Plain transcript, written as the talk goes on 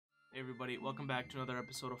Hey everybody, welcome back to another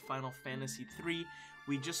episode of Final Fantasy III.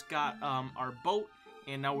 We just got our boat,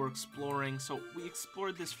 and now we're exploring. So we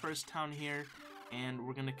explored this first town here, and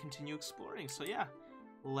we're gonna continue exploring. So yeah,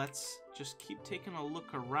 let's just keep taking a look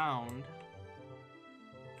around.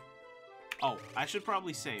 Oh, I should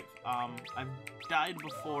probably save. I've died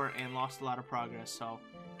before and lost a lot of progress, so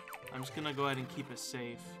I'm just gonna go ahead and keep it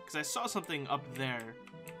safe. Because I saw something up there.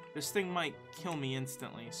 This thing might kill me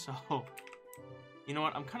instantly, so... You know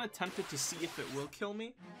what, I'm kind of tempted to see if it will kill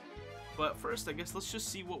me. But first, I guess let's just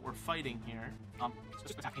see what we're fighting here. So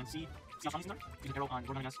just attack and see how strong these are. Use an arrow on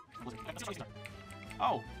Ronan, I guess.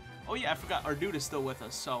 Oh! Oh yeah, I forgot, our dude is still with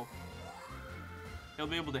us, so... He'll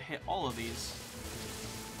be able to hit all of these.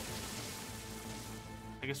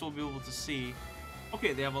 I guess we'll be able to see...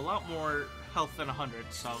 Okay, they have a lot more health than 100,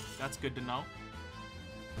 so that's good to know.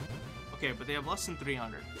 Okay, but they have less than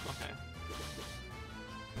 300. Okay.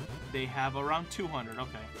 They have around 200.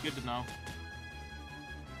 Okay, good to know.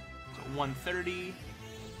 So 130.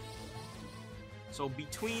 So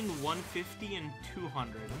between 150 and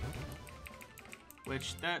 200.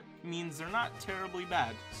 Which, that means they're not terribly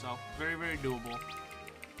bad. So, very, very doable.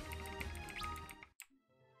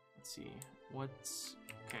 Let's see. What's...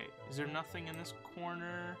 Okay, is there nothing in this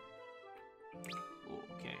corner?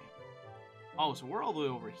 Ooh, okay. Oh, so we're all the way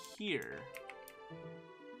over here.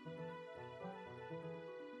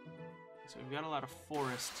 So we've got a lot of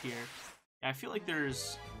forest here. Yeah, I feel like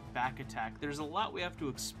there's back attack. There's a lot we have to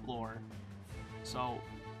explore. So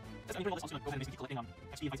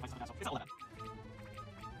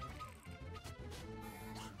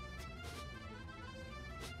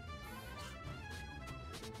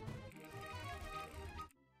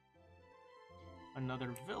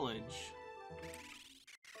another village.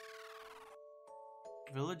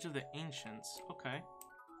 Village of the Ancients. Okay.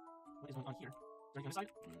 What is going on here? Is there anything on this side?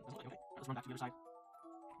 Doesn't look like, okay. Let's run back to the other side.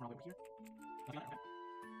 Run all the way over here. Nothing there, okay.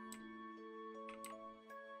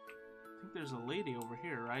 I think there's a lady over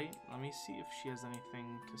here, right? Let me see if she has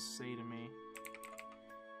anything to say to me.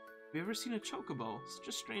 Have you ever seen a chocobo? Such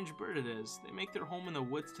a strange bird it is. They make their home in the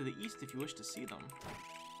woods to the east if you wish to see them.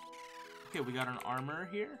 Okay, we got an armor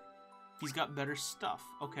here. He's got better stuff.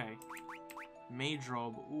 Okay. Mage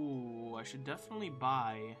robe. Ooh, I should definitely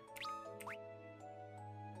buy...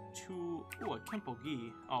 Ooh, a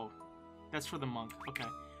Kempo-gi. Oh, that's for the monk. Okay.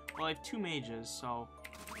 Well, I have 2 mages, so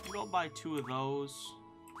maybe I'll buy 2 of those.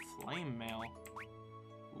 Flame mail.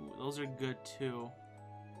 Ooh, those are good too.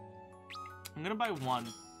 I'm gonna buy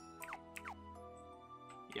 1.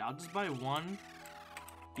 Yeah, I'll just buy 1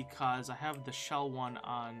 because I have the shell one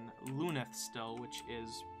on Luneth still, which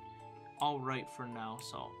is alright for now,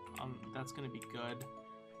 so that's gonna be good.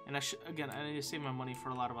 And I need to save my money for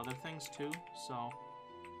a lot of other things too, so...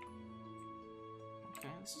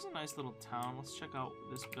 Okay, this is a nice little town. Let's check out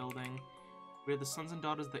this building. We are the sons and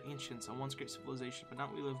daughters of the ancients, a once great civilization, but now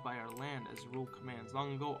we live by our land as rule commands.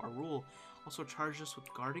 Long ago, our rule also charged us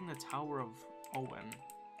with guarding the Tower of Owen.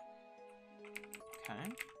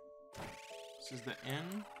 Okay. This is the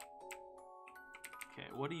inn. Okay,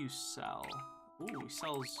 what do you sell? Ooh, he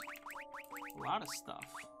sells a lot of stuff.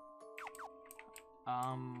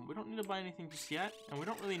 We don't need to buy anything just yet, and we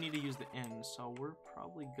don't really need to use the inn, so we're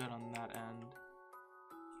probably good on that end.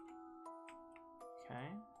 Okay.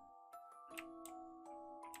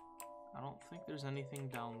 I don't think there's anything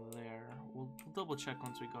down there. We'll double check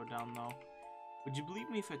once we go down though. Would you believe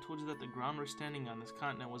me if I told you that the ground we're standing on this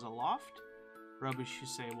continent was a loft? Rubbish, you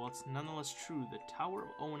say. Well, it's nonetheless true. The Tower of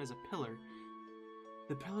Owen is a pillar.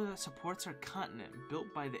 The pillar that supports our continent,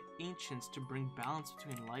 built by the ancients to bring balance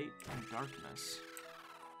between light and darkness.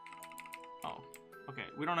 Oh, okay.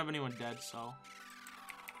 We don't have anyone dead, so...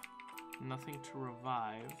 Nothing to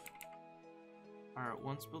revive. Alright,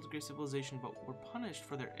 once built a great civilization, but were punished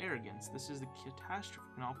for their arrogance. This is the catastrophe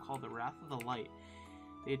we now call the Wrath of the Light.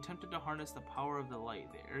 They attempted to harness the power of the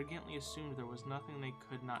light. They arrogantly assumed there was nothing they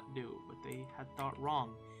could not do, but they had thought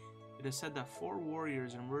wrong. It is said that 4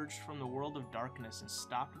 warriors emerged from the world of darkness and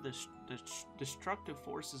stopped the destructive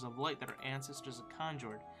forces of light that our ancestors had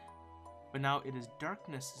conjured. But now it is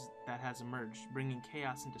darkness that has emerged, bringing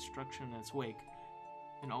chaos and destruction in its wake.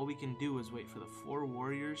 And all we can do is wait for the 4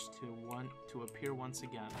 warriors to appear once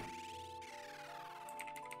again.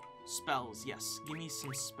 Spells, yes. Give me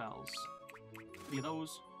some spells. Three of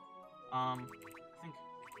those. I think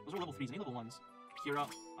those are level 3s. Any level 1s? Kira.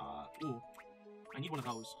 Ooh. I need one of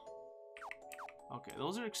those. Okay,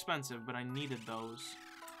 those are expensive, but I needed those.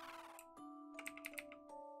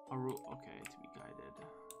 Okay, to be guided.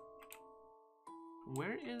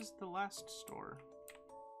 Where is the last store?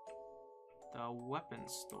 The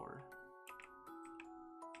weapons store.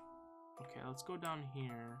 Okay, let's go down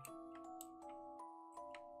here.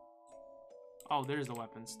 Oh, there's the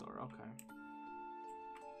weapons store. Okay.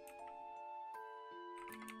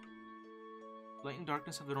 Light and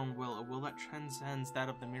darkness have their own will, a will that transcends that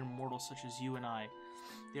of the mere mortals such as you and I.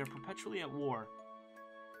 They are perpetually at war.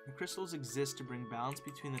 The crystals exist to bring balance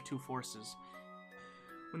between the two forces.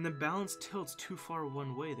 When the balance tilts too far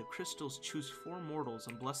one way, the crystals choose 4 mortals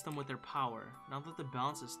and bless them with their power. Now that the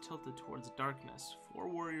balance is tilted towards darkness, 4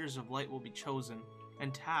 warriors of light will be chosen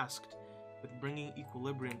and tasked with bringing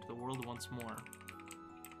equilibrium to the world once more.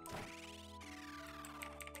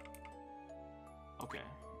 Okay.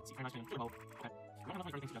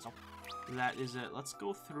 That is it. Let's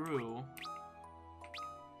go through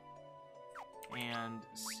and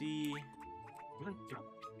see.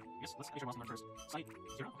 Yes, let's make sure I first. Sight,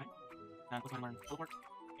 0, okay. And let's learn teleport.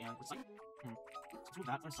 And with sight. Let's move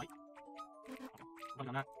that, learn sight. Okay, we're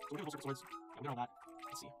on that. So we're gonna go swords. Yeah, we got all that.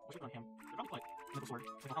 Let's see. What should we put on him? We'll probably put Nickel Sword.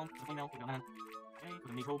 Nickel Helm, Nickel Nail, put it on that. Okay,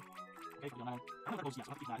 put a Mage Robe. Okay, put it on that. I don't know if that goes, yes,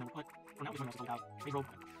 I'll keep that. And then we'll put, for now, we don't have Mage Robe.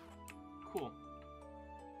 Cool.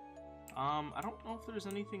 I don't know if there's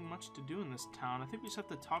anything much to do in this town. I think we just have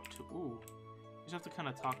to talk to, ooh. We just have to kind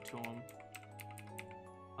of talk to him.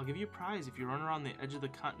 I'll give you a prize if you run around the edge of the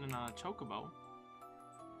continent on a chocobo.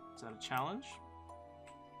 Is that a challenge?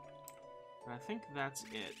 But I think that's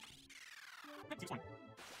it.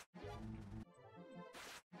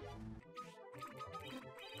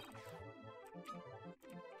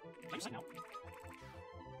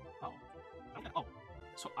 Oh. Oh.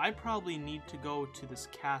 So I probably need to go to this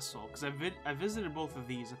castle, because I visited both of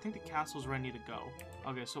these. I think the castle's where I need to go.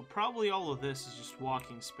 Okay, so probably all of this is just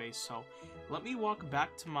walking space, so let me walk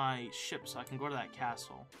back to my ship so I can go to that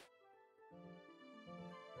castle.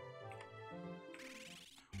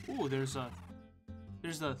 Ooh, there's a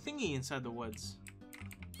thingy inside the woods.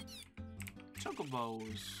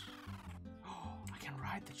 Chocobos. Oh, I can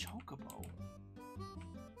ride the chocobo.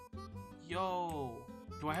 Yo,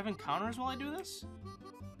 do I have encounters while I do this?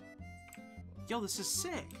 Yo, this is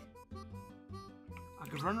sick. I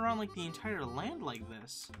could run around like the entire land like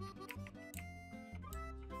this.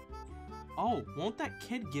 Oh, won't that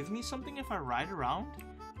kid give me something if I ride around?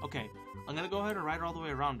 Okay, I'm gonna go ahead and ride all the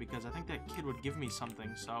way around because I think that kid would give me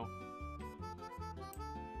something, so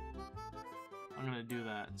I'm gonna do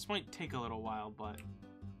that. This might take a little while, but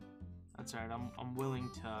that's alright. I'm willing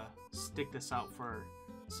to stick this out for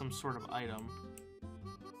some sort of item.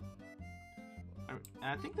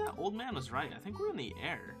 I think that old man was right. I think we're in the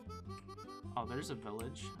air. Oh, there's a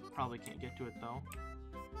village. Probably can't get to it though.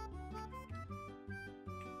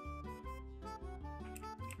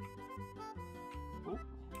 Ooh.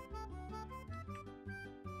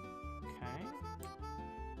 Okay.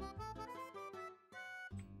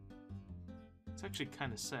 It's actually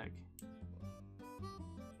kind of sick.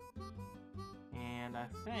 And I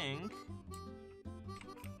think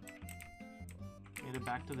made it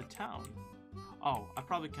back to the town. Oh, I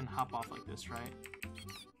probably can hop off like this, right?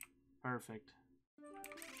 Perfect.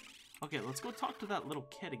 Okay, let's go talk to that little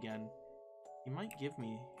kid again. He might give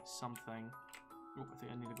me something. Oh, I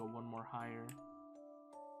think I need to go one more higher.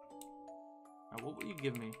 Now, what will you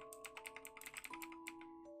give me?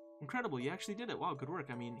 Incredible, you actually did it. Wow, good work.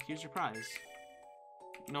 I mean, here's your prize.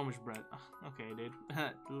 Gnomish bread. Okay, dude.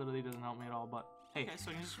 That literally doesn't help me at all, but hey, okay, so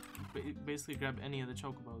I can just basically grab any of the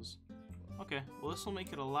chocobos. Okay, well this will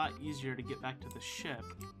make it a lot easier to get back to the ship.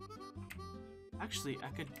 Actually, I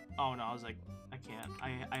could... Oh no, I was like, I can't.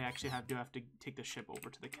 I actually have to take the ship over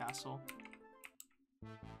to the castle.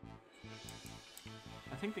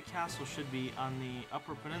 I think the castle should be on the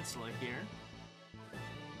upper peninsula here.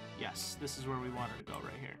 Yes, this is where we wanted to go,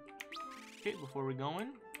 right here. Okay, before we go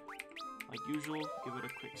in, like usual, give it a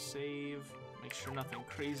quick save. Make sure nothing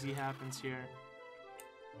crazy happens here.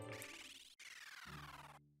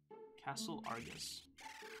 Castle Argus.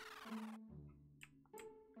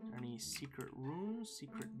 Any secret rooms,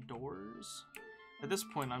 secret doors? At this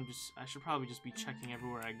point, I should probably just be checking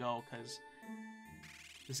everywhere I go, because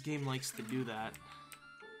this game likes to do that.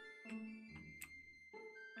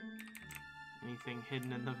 Anything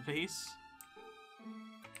hidden in the vase?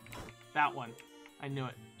 That one. I knew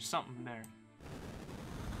it. There's something there.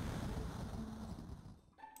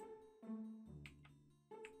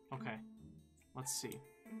 Okay. Let's see.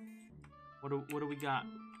 What do we got?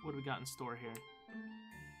 What do we got in store here?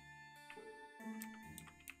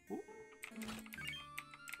 Ooh.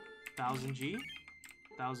 1000G.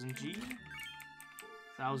 1000G.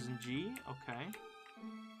 1000G. Okay.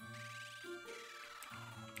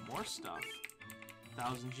 More stuff.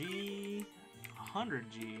 1000G.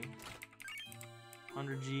 100G.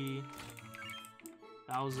 100G.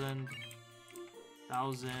 1000.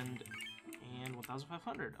 1000. And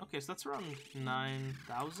 1,500. Okay, so that's around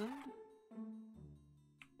 9,000.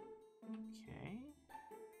 Okay.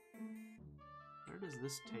 Where does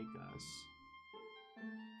this take us?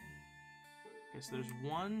 Okay, so there's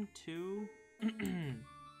 1, 2.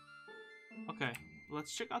 Okay,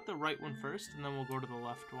 let's check out the right one first, and then we'll go to the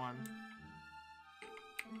left one.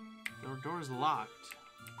 The door is locked.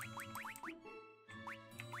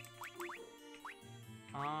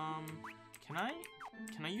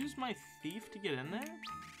 Can I use my thief to get in there?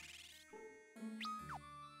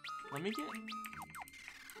 Let me get...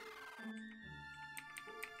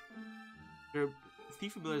 Your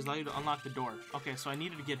thief abilities allow you to unlock the door. Okay, so I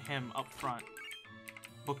needed to get him up front.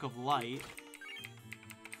 Book of Light.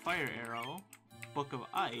 Fire Arrow. Book of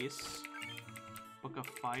Ice. Book of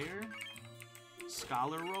Fire.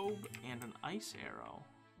 Scholar Robe. And an Ice Arrow.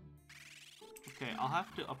 Okay, I'll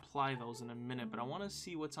have to apply those in a minute, but I want to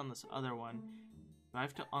see what's on this other one. Do I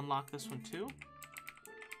have to unlock this one too?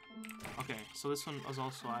 Okay, so this one is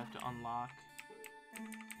also I have to unlock.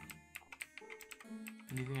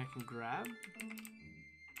 Anything I can grab?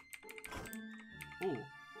 Ooh.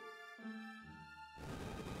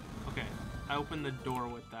 Okay, I opened the door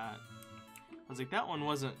with that. I was like, that one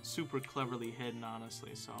wasn't super cleverly hidden,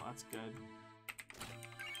 honestly, so that's good.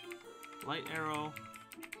 Light arrow.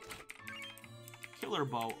 Killer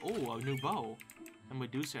bow. Oh, a new bow. And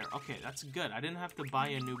Medusa arrow. Okay, that's good. I didn't have to buy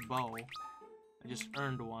a new bow. I just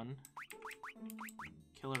earned one.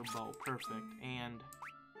 Killer bow. Perfect. And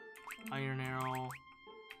iron arrow.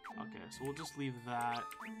 Okay, so we'll just leave that.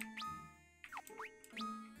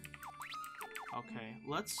 Okay,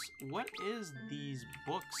 let's... What is these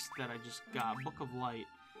books that I just got? Book of Light.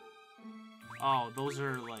 Oh, those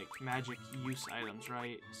are like magic use items,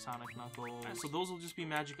 right? Sonic Knuckles. Right, so those will just be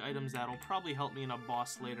magic items that'll probably help me in a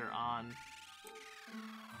boss later on.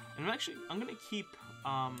 And I'm gonna keep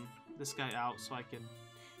this guy out so I can...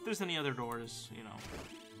 If there's any other doors, you know.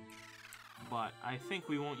 But I think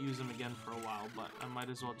we won't use him again for a while, but I might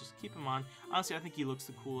as well just keep him on. Honestly, I think he looks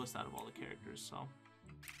the coolest out of all the characters, so...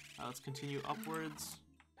 let's continue upwards.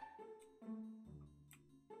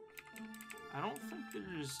 I don't think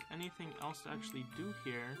there's anything else to actually do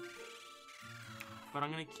here. But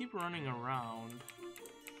I'm gonna keep running around.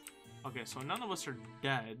 Okay, so none of us are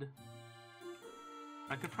dead.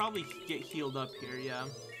 I could probably get healed up here, yeah.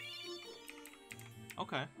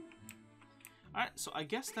 Okay. Alright, so I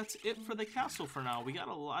guess that's it for the castle for now. We got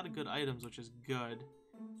a lot of good items, which is good.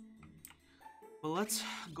 But let's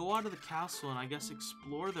go out of the castle and I guess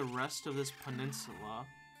explore the rest of this peninsula.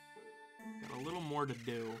 Got a little more to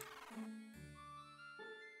do.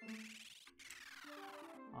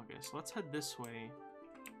 Okay, so let's head this way.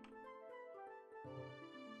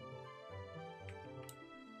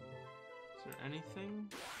 Is there anything?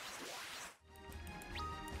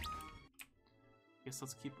 Guess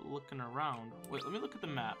let's keep looking around. Wait, let me look at the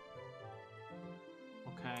map.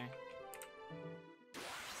 Okay.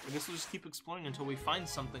 I guess we'll just keep exploring until we find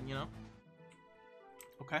something, you know?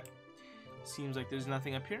 Okay. Seems like there's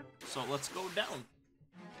nothing up here, so let's go down.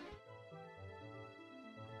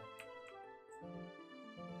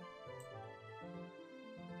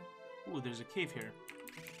 Ooh, there's a cave here.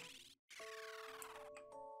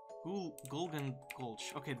 Golden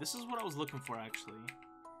Gulch. Okay, this is what I was looking for, actually.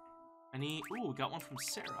 Ooh, we got one from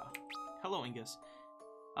Sarah. Hello, Ingus.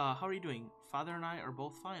 How are you doing? Father and I are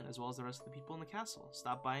both fine, as well as the rest of the people in the castle.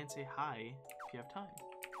 Stop by and say hi if you have time.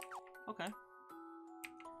 Okay.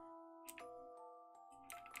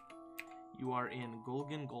 You are in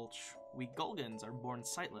Golden Gulch. We Gulgans are born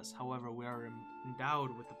sightless, however, we are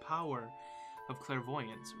endowed with the power of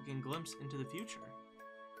clairvoyance. We can glimpse into the future.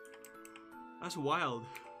 That's wild.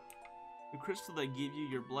 The crystal that gave you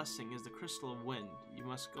your blessing is the crystal of wind. You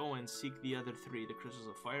must go and seek the other three, the crystals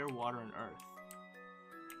of fire, water, and earth.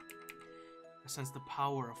 I sense the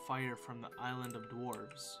power of fire from the island of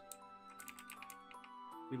dwarves.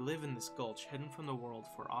 We live in this gulch, hidden from the world,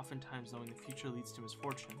 for oftentimes knowing the future leads to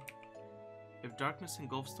misfortune. If darkness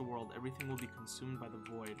engulfs the world, everything will be consumed by the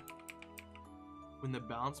void. When the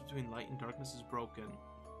balance between light and darkness is broken,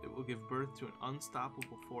 it will give birth to an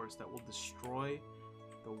unstoppable force that will destroy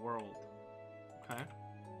the world. Okay.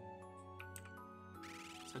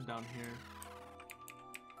 Let's head down here.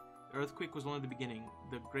 The earthquake was only the beginning.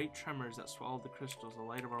 The great tremors that swallowed the crystals, the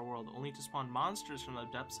light of our world, only to spawn monsters from the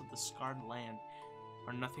depths of the scarred land,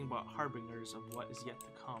 are nothing but harbingers of what is yet to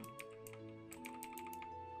come.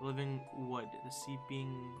 The living wood,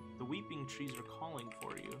 the weeping trees are calling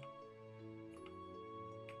for you.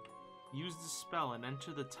 Use the spell and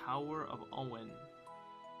enter the Tower of Owen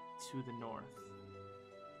to the north.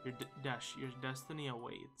 Desch, your destiny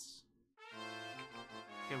awaits.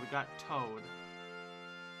 Okay, we got Toad.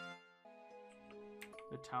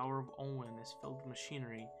 The Tower of Owen is filled with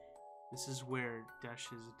machinery. This is where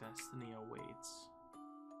Desch's destiny awaits.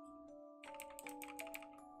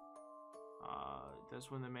 That's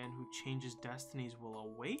when the man who changes destinies will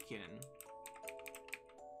awaken.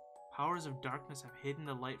 Powers of darkness have hidden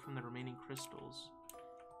the light from the remaining crystals.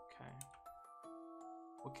 Okay.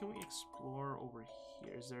 What can we explore over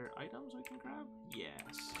here? Is there items we can grab?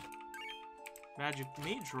 Yes. Magic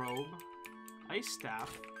mage robe, ice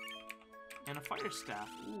staff, and a fire staff.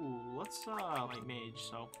 Ooh, let's like mage,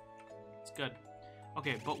 so it's good.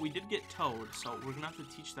 Okay, but we did get Toad, so we're gonna have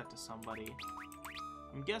to teach that to somebody.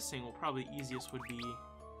 I'm guessing, well, probably the easiest would be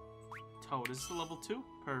Toad. Is this a level 2?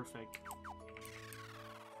 Perfect.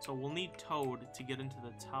 So we'll need Toad to get into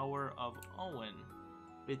the Tower of Owen,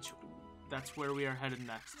 which that's where we are headed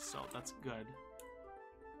next, so that's good.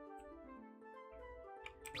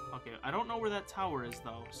 Okay, I don't know where that tower is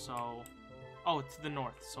though, so... Oh, it's to the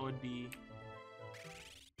north, so it'd be...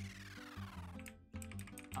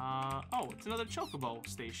 Oh, it's another Chocobo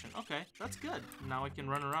station. Okay, that's good. Now I can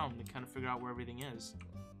run around and kind of figure out where everything is.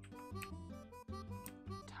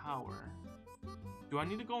 Tower. Do I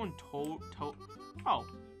need to go and Oh,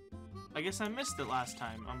 I guess I missed it last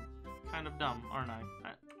time. I'm kind of dumb, aren't I?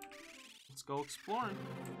 Alright, let's go exploring.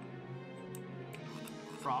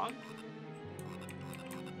 Frog?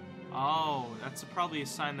 Oh, that's probably a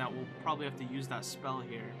sign that we'll probably have to use that spell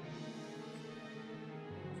here.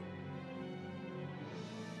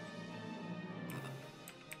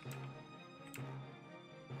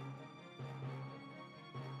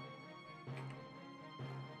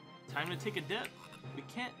 Time to take a dip. We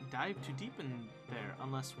can't dive too deep in there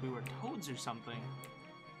unless we were toads or something.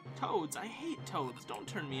 Toads? I hate toads. Don't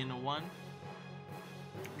turn me into one.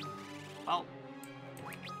 Well,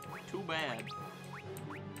 too bad.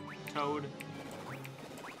 Toad.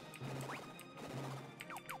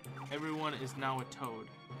 Everyone is now a toad.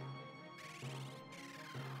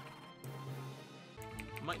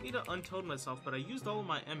 Might need to untoad myself, but I used all of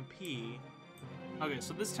my MP. Okay,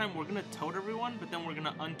 so this time we're gonna toad everyone, but then we're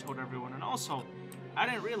gonna untoad everyone. And also, I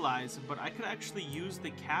didn't realize, but I could actually use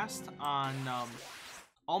the cast on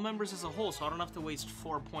all members as a whole, so I don't have to waste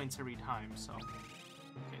 4 points every time, so.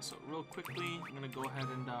 Okay, so real quickly, I'm gonna go ahead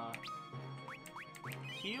and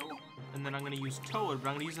heal, and then I'm gonna use Toad, but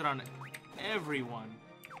I'm gonna use it on everyone.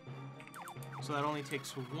 So that only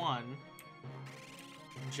takes 1.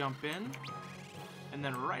 Jump in, and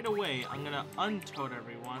then right away, I'm gonna untoad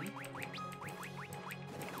everyone.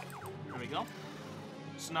 There we go.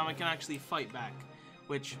 So now I can actually fight back,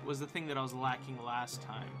 which was the thing that I was lacking last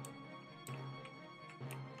time.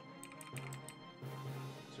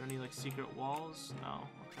 Is there any, like, secret walls? No.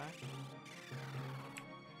 Okay.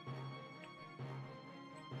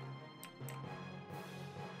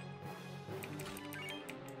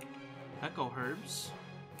 Echo herbs.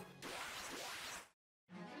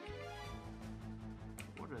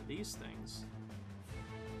 What are these things?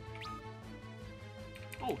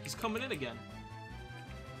 Oh, he's coming in again.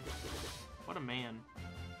 What a man.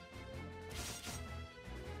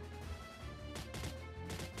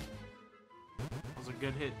 That was a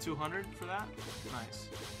good hit. 200 for that? Nice.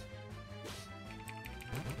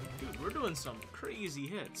 Dude, we're doing some crazy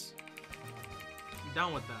hits. I'm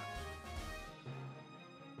down with that.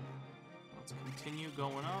 Let's continue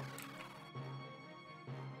going up.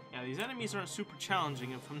 Yeah, these enemies aren't super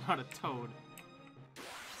challenging if I'm not a toad.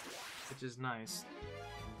 Which is nice.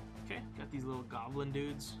 Okay, got these little goblin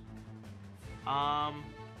dudes.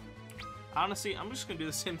 Honestly, I'm just gonna do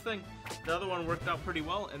the same thing. The other one worked out pretty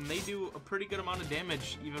well, and they do a pretty good amount of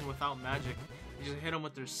damage even without magic. You just hit them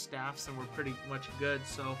with their staffs, and we're pretty much good.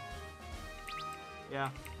 So, yeah,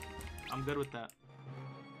 I'm good with that.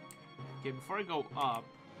 Okay, before I go up,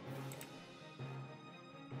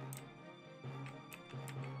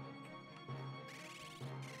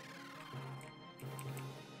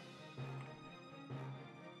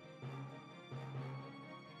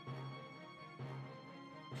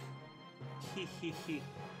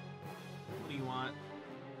 what do you want?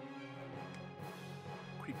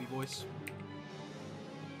 Creepy voice.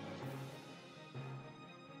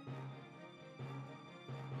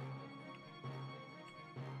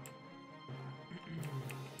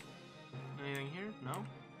 Anything here? No?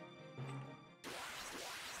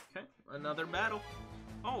 Okay, another battle.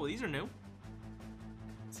 Oh, these are new.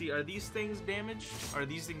 See, are these things damage? Are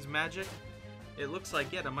these things magic? It looks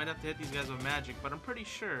like, yeah, I might have to hit these guys with magic, but I'm pretty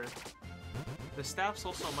sure the staffs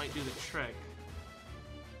also might do the trick.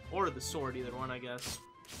 Or the sword, either one, I guess.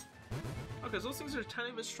 Okay, so those things are a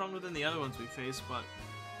tiny bit stronger than the other ones we faced, but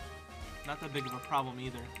not that big of a problem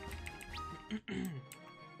either.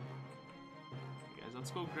 let's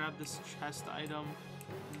go grab this chest item,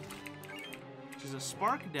 which is a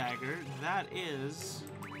spark dagger. That is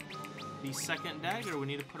the second dagger we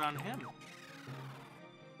need to put on him.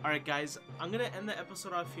 Alright guys, I'm going to end the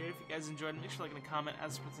episode off here. If you guys enjoyed, make sure to like and comment,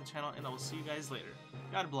 add support to the channel, and I will see you guys later.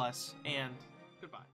 God bless, and goodbye.